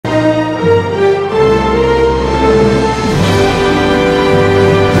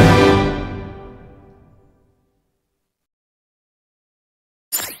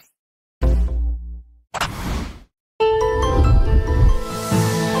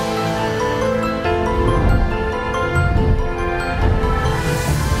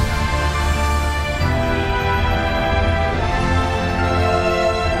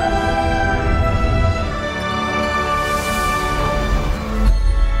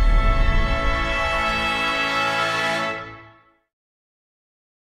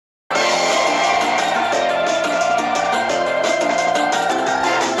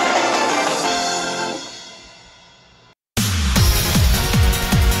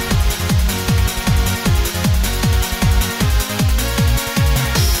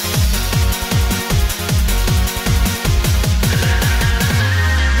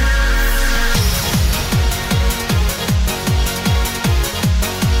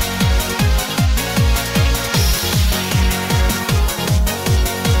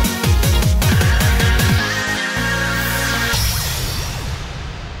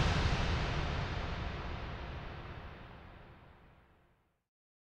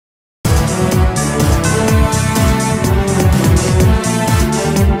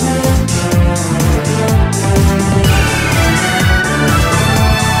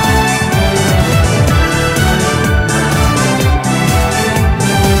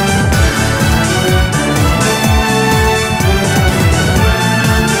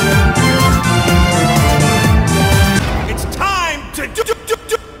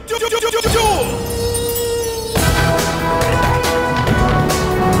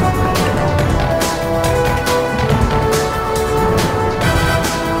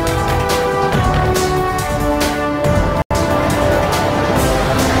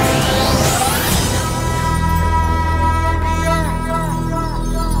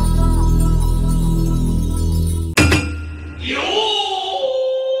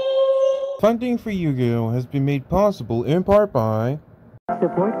Funding for Yu-Gi-Oh! Has been made possible in part by...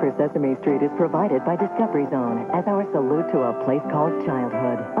 Support for Sesame Street is provided by Discovery Zone as our salute to a place called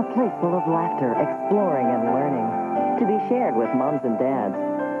childhood. A place full of laughter, exploring, and learning. To be shared with moms and dads.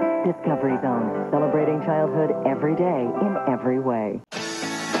 Discovery Zone, celebrating childhood every day in every way.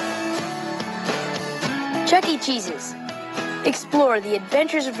 Chuck E. Cheese's. Explore the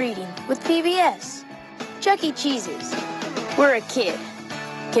adventures of reading with PBS. Chuck E. Cheese's. Where a kid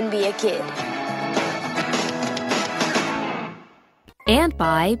can be a kid. And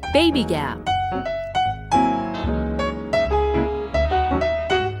by Baby Gap.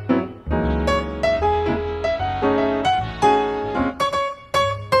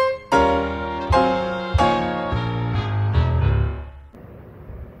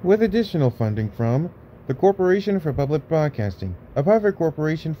 With additional funding from the Corporation for Public Broadcasting, a private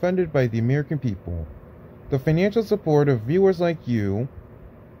corporation funded by the American people. The financial support of viewers like you,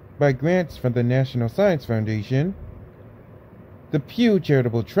 by grants from the National Science Foundation, the Pew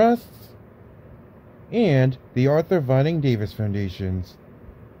Charitable Trusts, and the Arthur Vining Davis Foundations.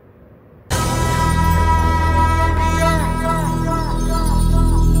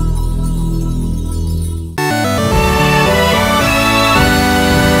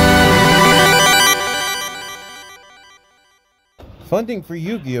 Funding for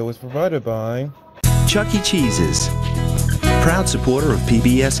Yu-Gi-Oh! Is provided by Chuck E. Cheese's, proud supporter of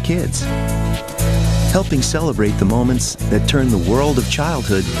PBS Kids, helping celebrate the moments that turn the world of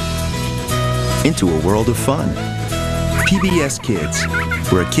childhood into a world of fun. PBS Kids,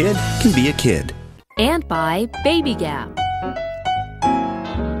 where a kid can be a kid. And by Baby Gap.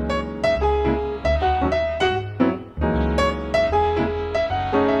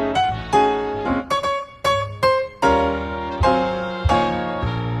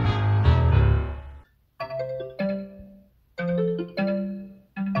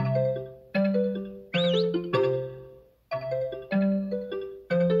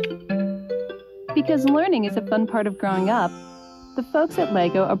 Because learning is a fun part of growing up, the folks at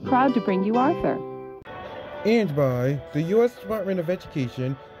LEGO are proud to bring you Arthur. And by the U.S. Department of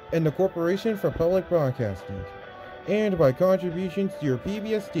Education and the Corporation for Public Broadcasting. And by contributions to your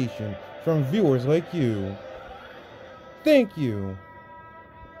PBS station from viewers like you. Thank you.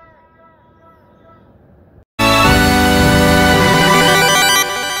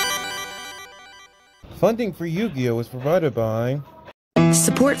 Funding for Yu-Gi-Oh! Is provided by...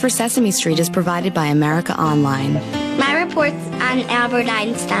 Support for Sesame Street is provided by America Online. My report's on Albert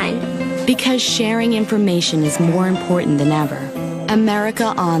Einstein. Because sharing information is more important than ever. America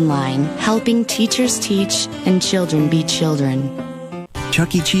Online, helping teachers teach and children be children.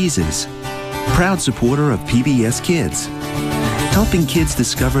 Chuck E. Cheese's, proud supporter of PBS Kids, helping kids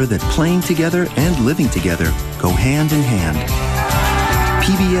discover that playing together and living together go hand in hand.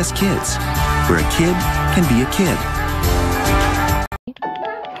 PBS Kids, where a kid can be a kid.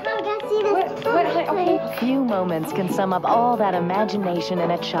 A few moments can sum up all that imagination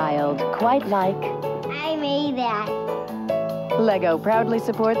in a child, quite like... I made that. LEGO proudly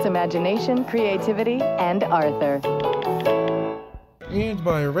supports imagination, creativity, and Arthur. And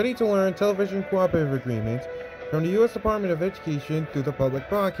by a ready-to-learn television cooperative agreement from the U.S. Department of Education through the Public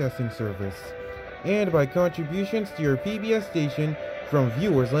Broadcasting Service. And by contributions to your PBS station from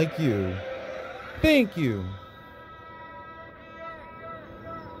viewers like you. Thank you.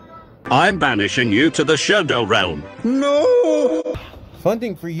 I'm banishing you to the Shadow Realm. No!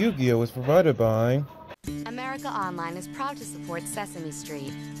 Funding for Yu-Gi-Oh! Is provided by... America Online is proud to support Sesame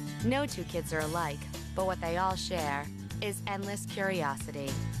Street. No two kids are alike, but what they all share is endless curiosity.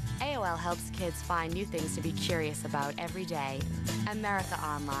 AOL helps kids find new things to be curious about every day. America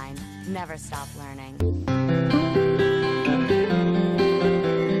Online, never stop learning.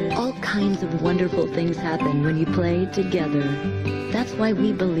 All kinds of wonderful things happen when you play together. That's why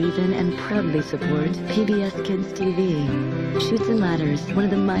we believe in and proudly support PBS Kids TV. Chutes and Ladders, one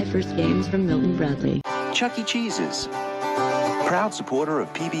of the My First games from Milton Bradley. Chuck E. Cheese's, proud supporter of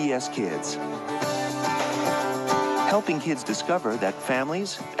PBS Kids, helping kids discover that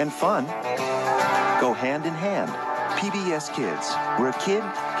families and fun go hand in hand. PBS Kids, where a kid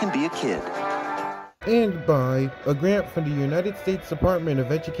can be a kid. And by a grant from the United States Department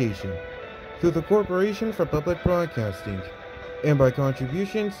of Education through the Corporation for Public Broadcasting. And by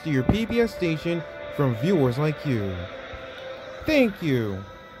contributions to your PBS station from viewers like you. Thank you.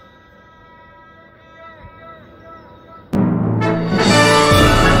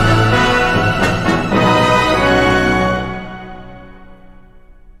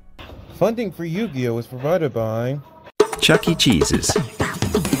 Funding for Yu-Gi-Oh! Is provided by... Chuck E. Cheese's,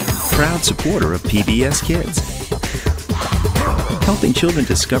 proud supporter of PBS Kids, helping children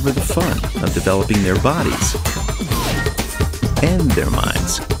discover the fun of developing their bodies and their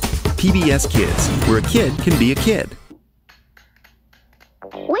minds. PBS Kids, where a kid can be a kid.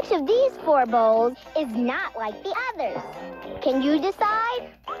 Which of these 4 bowls is not like the others? Can you decide?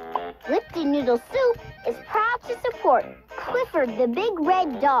 Lipton Noodle Soup is proud to support Clifford the Big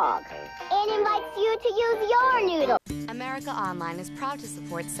Red Dog and invites you to use your noodle. America Online is proud to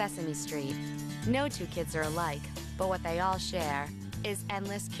support Sesame Street. No 2 kids are alike, but what they all share is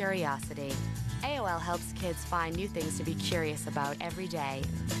endless curiosity. AOL helps kids find new things to be curious about every day.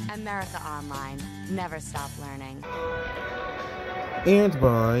 America Online, never stop learning. And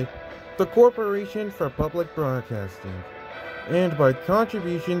by the Corporation for Public Broadcasting, and by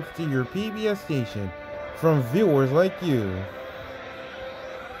contributions to your PBS station from viewers like you.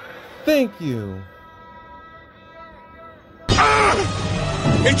 Thank you.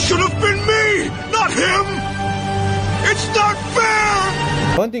 It should have been me, not him! It's not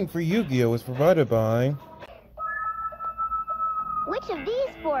fair! Funding for Yu-Gi-Oh! Is provided by... Which of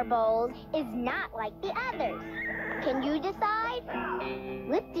these 4 bowls is not like the others? Can you decide?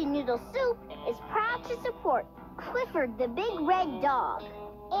 Lipton Noodle Soup is proud to support Clifford the Big Red Dog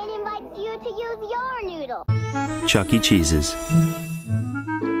and invites you to use your noodle. Chuck E. Cheese's,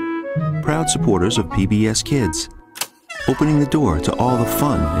 proud supporters of PBS Kids, opening the door to all the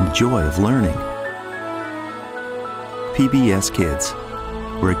fun and joy of learning. PBS Kids,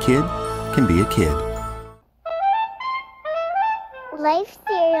 where a kid can be a kid. Life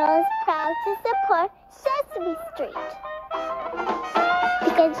Cereal is proud to support Sesame Street.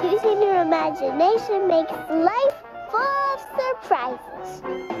 Because using your imagination makes life full of surprises.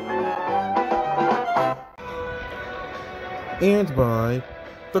 And by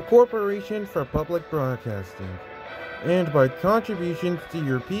the Corporation for Public Broadcasting, and by contributions to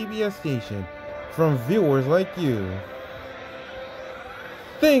your PBS station from viewers like you.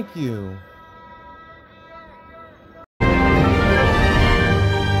 Thank you.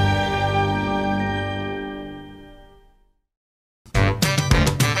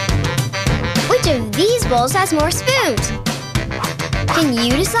 Which of these bowls has more spoons? Can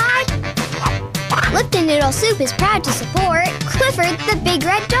you decide? Lipton Noodle Soup is proud to support Clifford the Big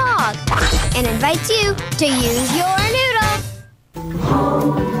Red Dog and invites you to use your noodle.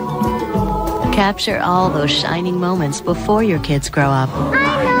 Capture all those shining moments before your kids grow up.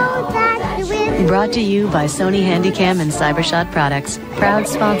 I know that with... Brought to you by Sony Handycam and Cybershot Products, proud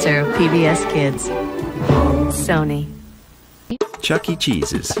sponsor of PBS Kids. Sony. Chuck E.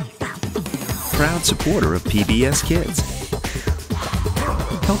 Cheese's, proud supporter of PBS Kids,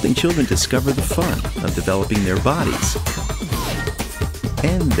 helping children discover the fun of developing their bodies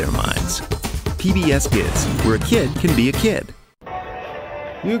and their minds. PBS Kids, where a kid can be a kid.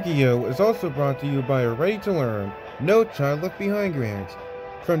 Yu-Gi-Oh! Is also brought to you by a ready-to-learn, No Child Left Behind grant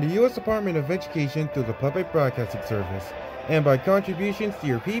from the U.S. Department of Education through the Public Broadcasting Service, and by contributions to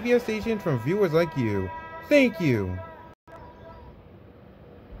your PBS station from viewers like you. Thank you.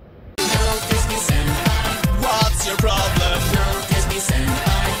 What's your problem?